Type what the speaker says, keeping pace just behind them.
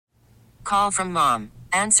Call from mom.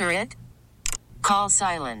 Answer it. Call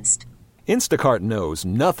silenced. Instacart knows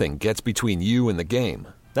nothing gets between you and the game.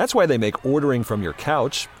 That's why they make ordering from your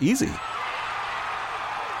couch easy.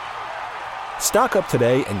 Stock up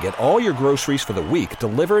today and get all your groceries for the week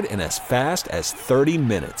delivered in as fast as 30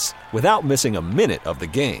 minutes without missing a minute of the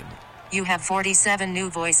game. You have 47 new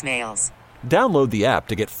voicemails. Download the app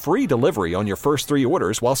to get free delivery on your first 3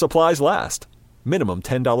 orders while supplies last. Minimum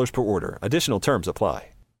 $10 per order. Additional terms apply.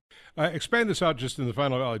 Expand this out just in the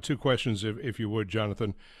final 2 questions, if you would,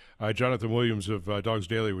 Jonathan. Jonathan Williams of Dawgs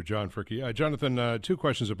Daily with John Fricke. Jonathan, 2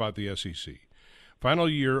 questions about the SEC. Final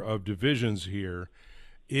year of divisions here.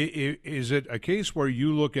 Is it a case where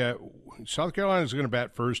you look at South Carolina is going to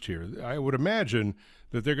bat first here? I would imagine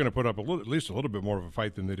that they're going to put up at least a little bit more of a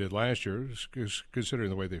fight than they did last year, considering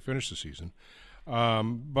the way they finished the season.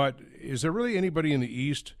 But is there really anybody in the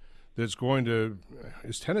East that's going to –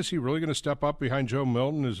 is Tennessee really going to step up behind Joe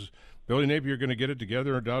Milton? Is Billy Napier going to get it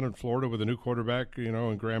together down in Florida with a new quarterback,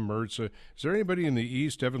 and Graham Mertz? Is there anybody in the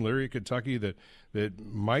East, Devin Leary at Kentucky, that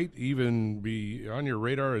might even be on your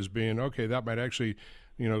radar as being, okay, that might actually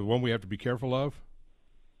 – one we have to be careful of?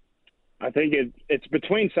 I think it's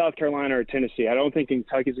between South Carolina or Tennessee. I don't think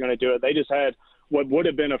Kentucky's going to do it. They just had what would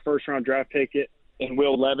have been a first-round draft pick in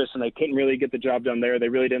Will Levis, and they couldn't really get the job done there. They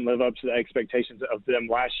really didn't live up to the expectations of them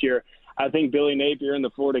last year. I think Billy Napier and the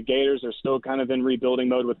Florida Gators are still kind of in rebuilding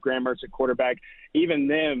mode with Graham Mertz at quarterback. Even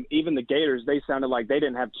the Gators, they sounded like they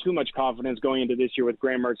didn't have too much confidence going into this year with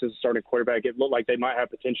Graham Mertz as a starting quarterback. It looked like they might have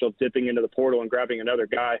potential of dipping into the portal and grabbing another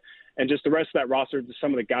guy. And just the rest of that roster,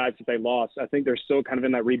 some of the guys that they lost, I think they're still kind of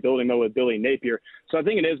in that rebuilding mode with Billy Napier. So I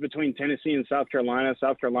think it is between Tennessee and South Carolina.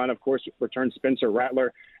 South Carolina, of course, returned Spencer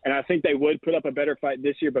Rattler. And I think they would put up a better fight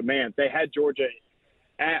this year. But, man, they had Georgia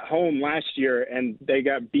at home last year, and they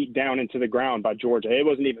got beat down into the ground by Georgia. It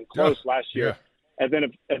wasn't even close last year. Yeah. And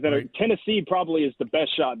then right. Tennessee probably is the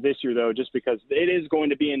best shot this year, though, just because it is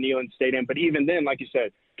going to be in Neyland Stadium. But even then, like you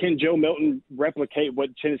said, can Joe Milton replicate what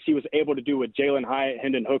Tennessee was able to do with Jalen Hyatt,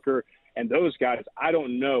 Hendon Hooker, and those guys? I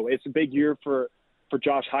don't know. It's a big year for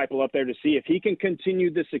Josh Heupel up there to see if he can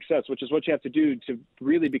continue this success, which is what you have to do to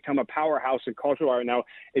really become a powerhouse in college football right now,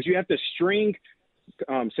 is you have to string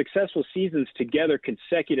successful seasons together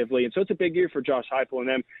consecutively. And so it's a big year for Josh Heupel and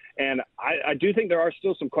them. And I do think there are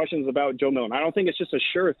still some questions about Joe Milton. I don't think it's just a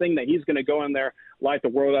sure thing that he's going to go in there, light the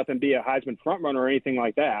world up, and be a Heisman frontrunner or anything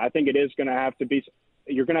like that. I think it is going to have to be –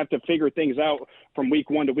 you're going to have to figure things out from week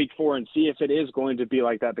 1 to week 4 and see if it is going to be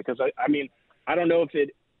like that. Because, I don't know if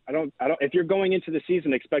it – if you're going into the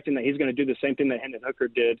season expecting that he's going to do the same thing that Hendon Hooker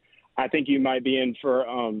did, I think you might be in for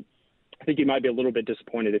I think you might be a little bit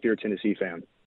disappointed if you're a Tennessee fan.